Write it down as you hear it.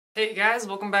Hey guys,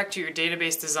 welcome back to your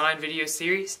database design video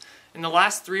series. In the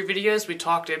last 3 videos we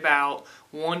talked about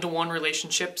one-to-one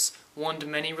relationships,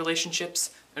 one-to-many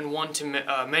relationships, and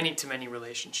many-to-many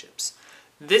relationships.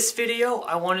 This video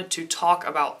I wanted to talk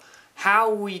about how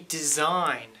we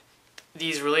design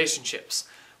these relationships.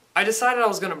 I decided I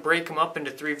was going to break them up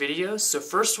into 3 videos, so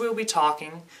first we'll be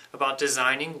talking about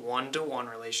designing one-to-one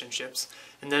relationships,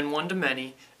 and then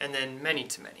one-to-many, and then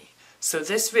many-to-many. So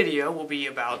this video will be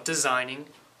about designing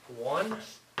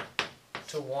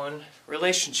one-to-one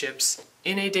relationships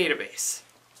in a database.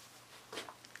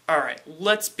 Alright,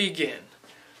 let's begin.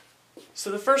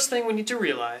 So the first thing we need to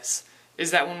realize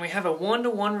is that when we have a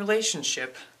one-to-one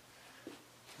relationship,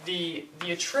 the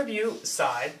attribute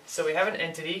side, so we have an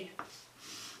entity.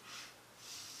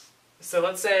 So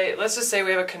let's just say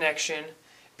we have a connection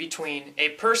between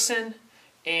a person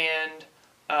and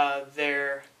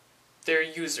their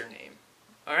username.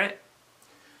 Alright?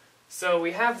 So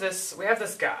we have this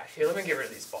guy. Here, let me get rid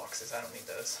of these boxes. I don't need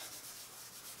those.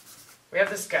 We have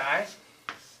this guy,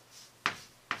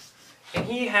 and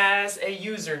he has a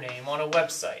username on a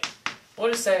website.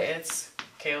 We'll just say it's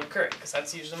Caleb Curry, because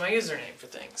that's usually my username for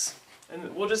things.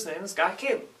 And we'll just name this guy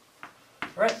Caleb.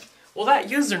 Right? Well, that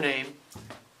username,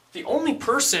 the only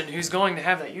person who's going to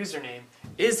have that username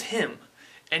is him.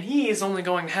 And he is only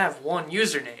going to have one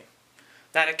username.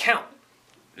 That account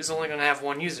is only going to have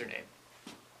one username.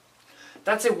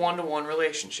 That's a one-to-one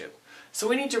relationship. So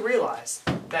we need to realize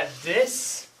that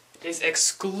this is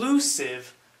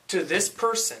exclusive to this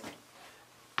person.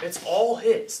 It's all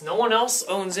his. No one else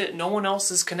owns it. No one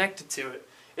else is connected to it.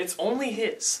 It's only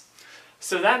his.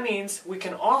 So that means we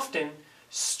can often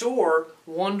store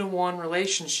one-to-one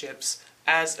relationships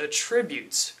as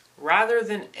attributes rather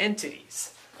than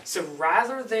entities. So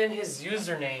rather than his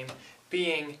username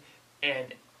being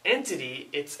an entity,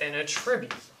 it's an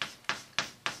attribute.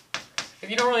 If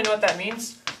you don't really know what that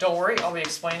means, don't worry, I'll be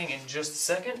explaining in just a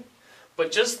second.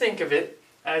 But just think of it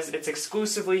as it's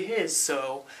exclusively his,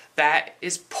 so that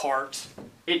is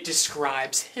it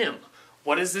describes him.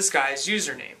 What is this guy's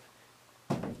username?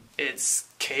 It's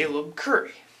Caleb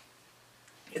Curry.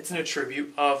 It's an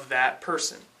attribute of that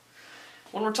person.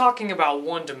 When we're talking about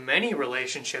one-to-many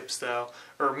relationships, though,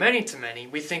 or many-to-many,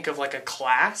 we think of like a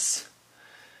class.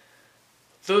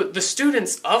 The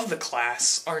students of the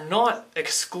class are not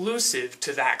exclusive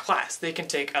to that class. They can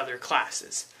take other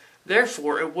classes.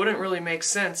 Therefore, it wouldn't really make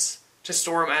sense to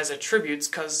store them as attributes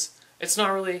because it's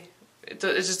not really, it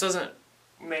just doesn't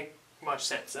make much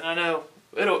sense. And I know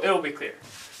it'll be clear.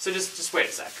 So just wait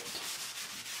a second.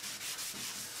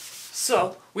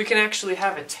 So we can actually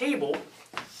have a table.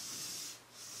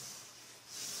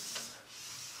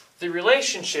 The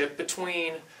relationship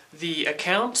between the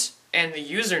account and the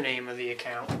username of the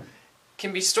account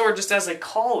can be stored just as a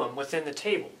column within the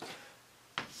table.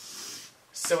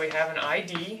 So we have an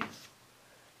ID,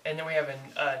 and then we have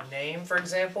a name, for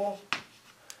example,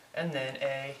 and then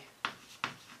a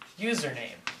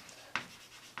username.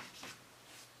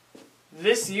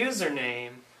 This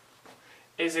username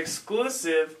is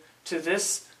exclusive to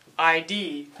this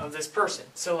ID of this person.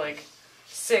 So like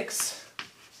 6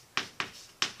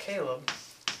 Caleb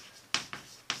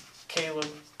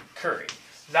Curry.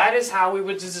 That is how we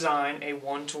would design a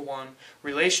one-to-one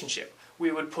relationship. We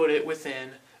would put it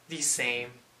within the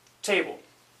same table.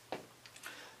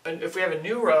 And if we have a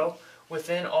new row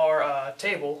within our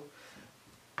table,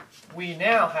 we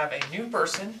now have a new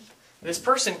person. This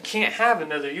person can't have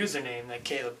another username like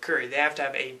Caleb Curry. They have to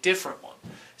have a different one.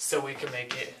 So we can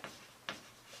make it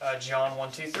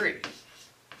John123.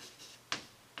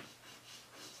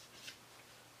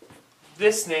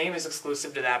 This name is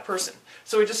exclusive to that person.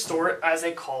 So we just store it as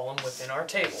a column within our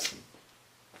table.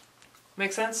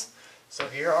 Make sense? So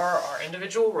here are our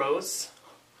individual rows.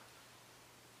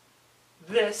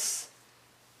 This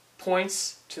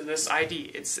points to this ID.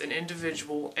 It's an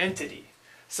individual entity.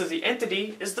 So the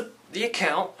entity is the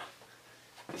account.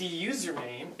 The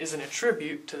username is an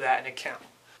attribute to that account.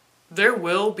 There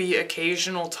will be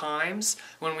occasional times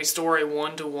when we store a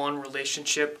one-to-one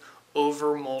relationship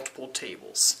over multiple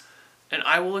tables. And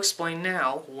I will explain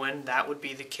now when that would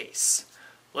be the case.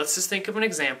 Let's just think of an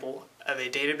example of a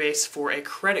database for a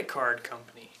credit card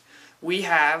company. We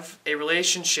have a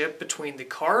relationship between the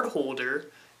card holder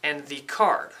and the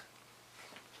card.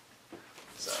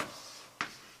 So,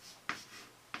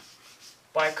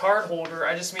 by card holder,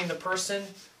 I just mean the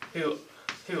person who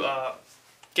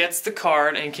gets the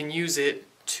card and can use it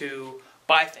to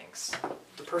buy things.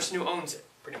 The person who owns it,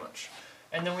 pretty much.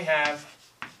 And then we have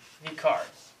the card.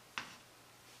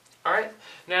 Alright,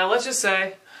 now let's just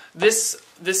say this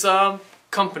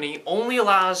company only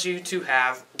allows you to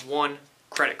have one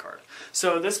credit card.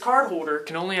 So this card holder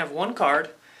can only have one card,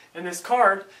 and this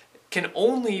card can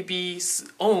only be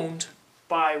owned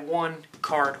by one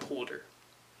card holder.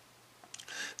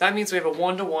 That means we have a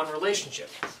one-to-one relationship.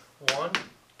 1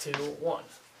 to 1.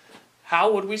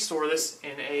 How would we store this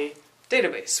in a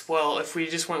database? Well, if we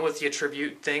just went with the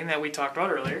attribute thing that we talked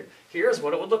about earlier, here's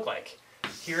what it would look like.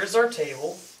 Here's our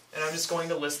table, and I'm just going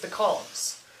to list the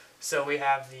columns. So we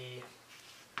have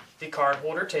the card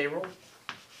holder table.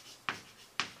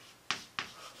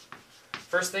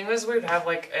 First thing is we would have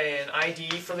like an ID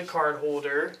for the card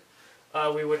holder.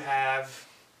 We would have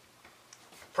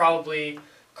probably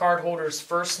card holder's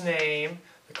first name,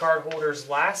 the card holder's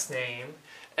last name,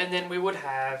 and then we would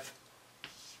have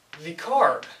the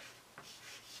card.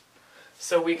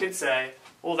 So we could say,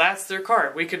 well, that's their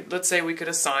card. Let's say we could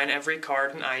assign every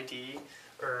card an ID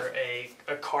or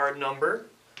a card number.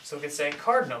 So we could say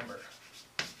card number.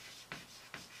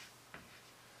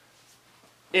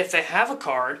 If they have a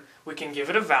card, we can give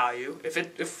it a value.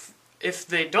 If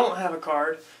they don't have a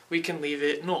card, we can leave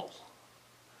it null.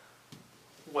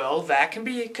 Well, that can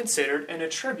be considered an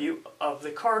attribute of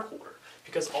the card holder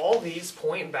because all these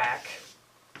point back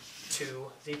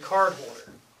to the card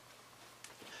holder.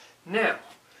 Now,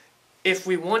 if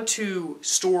we want to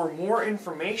store more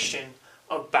information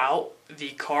about the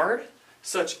card,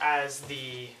 such as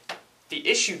the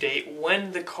issue date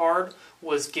when the card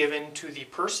was given to the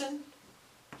person,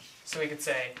 so we could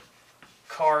say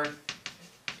card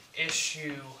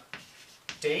issue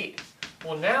date.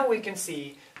 Well, now we can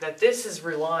see that this is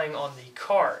relying on the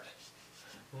card,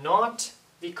 not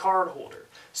the card holder.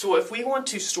 So if we want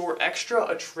to store extra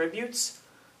attributes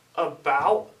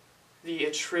about the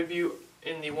attribute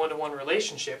in the one-to-one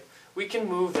relationship, we can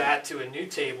move that to a new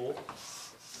table,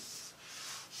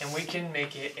 and we can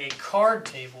make it a card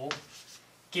table,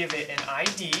 give it an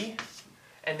ID,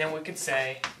 and then we could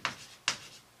say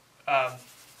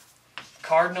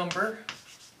card number,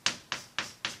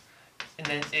 and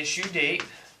then issue date.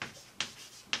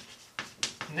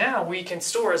 Now we can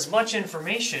store as much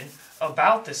information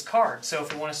about this card. So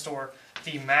if we want to store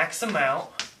the max amount,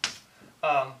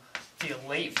 the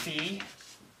late fee,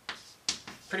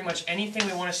 pretty much anything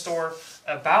we want to store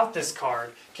about this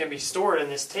card can be stored in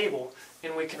this table,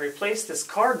 and we can replace this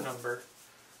card number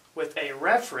with a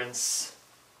reference.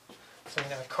 So we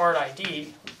can have a card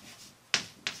ID,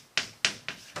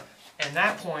 and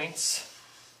that points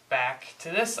back to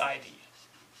this ID.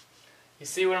 You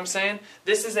see what I'm saying?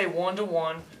 This is a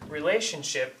one-to-one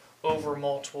relationship over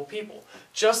multiple people.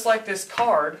 Just like this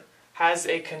card has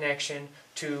a connection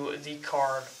to the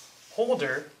card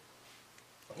holder,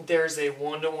 there's a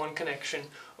one-to-one connection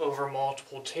over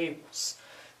multiple tables.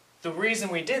 The reason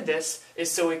we did this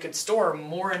is so we could store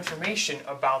more information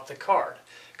about the card.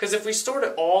 Because if we stored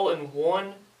it all in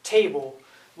one table,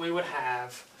 we would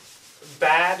have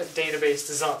bad database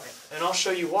design. And I'll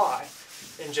show you why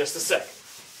in just a second.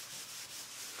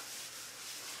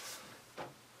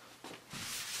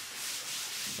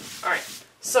 Alright,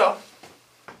 so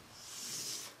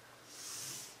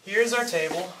here's our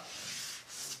table.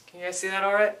 Can you guys see that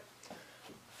alright?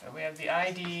 We have the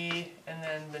ID, and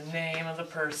then the name of the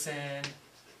person,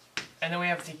 and then we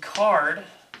have the card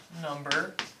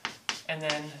number, and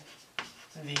then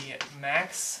the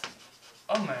max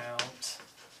amount,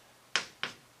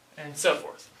 and so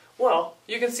forth. Well,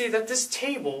 you can see that this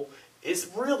table is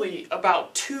really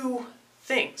about two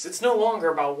things. It's no longer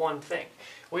about one thing.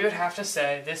 We would have to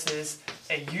say this is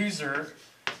a user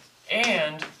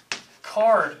and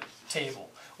card table,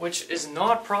 which is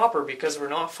not proper because we're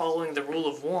not following the rule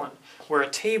of one, where a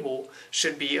table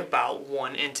should be about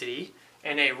one entity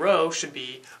and a row should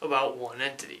be about one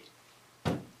entity.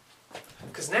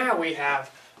 Because now we have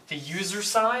the user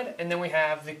side and then we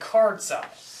have the card side.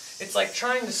 It's like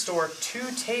trying to store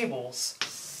two tables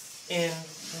in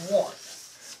one.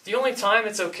 The only time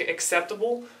it's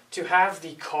acceptable to have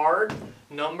the card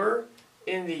number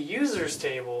in the users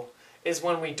table is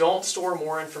when we don't store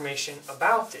more information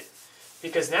about it.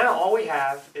 Because now all we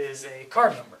have is a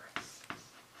card number.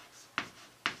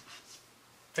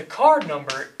 The card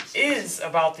number is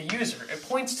about the user. It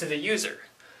points to the user.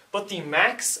 But the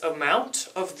max amount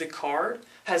of the card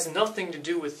has nothing to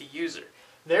do with the user.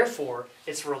 Therefore,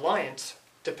 it's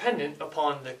dependent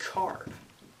upon the card.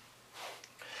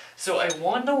 So a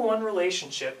one-to-one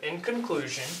relationship, in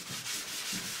conclusion,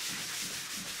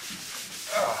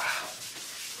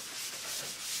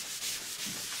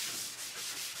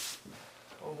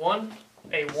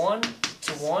 a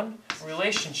one-to-one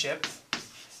relationship,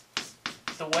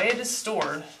 the way it is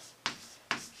stored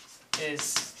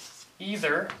is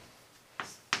either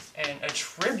an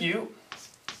attribute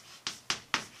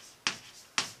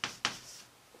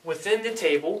within the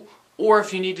table, or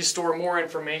if you need to store more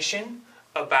information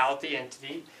about the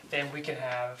entity, then we can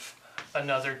have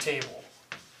another table.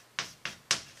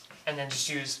 And then just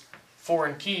use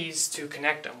foreign keys to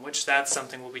connect them, which that's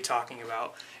something we'll be talking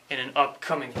about in an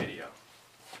upcoming video.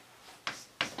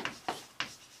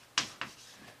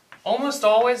 Almost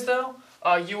always, though,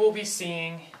 you will be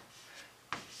seeing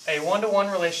a one-to-one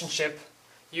relationship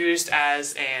used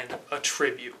as an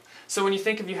attribute. So when you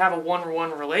think if you have a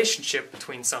one-to-one relationship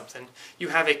between something, you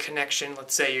have a connection.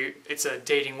 Let's say it's a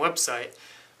dating website.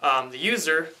 The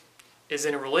user is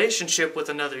in a relationship with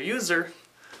another user.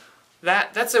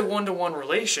 That's a one-to-one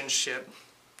relationship.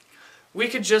 We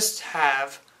could just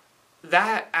have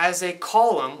that as a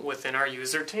column within our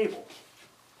user table.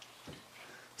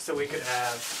 So we could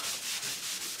have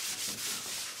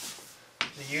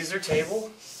the user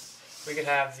table. We could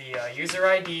have the user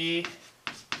ID,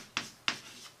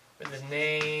 the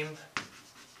name,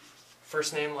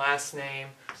 first name, last name,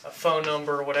 a phone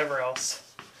number, whatever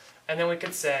else. And then we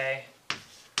could say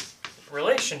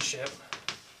relationship.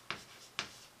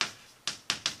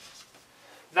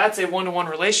 That's a one-to-one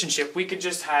relationship. We could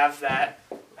just have that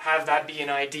be an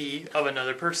ID of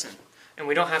another person. And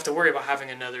we don't have to worry about having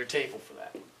another table for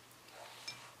that.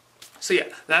 So yeah,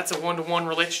 that's a one-to-one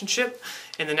relationship.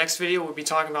 In the next video, we'll be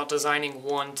talking about designing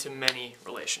one-to-many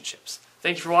relationships.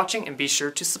 Thank you for watching, and be sure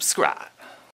to subscribe.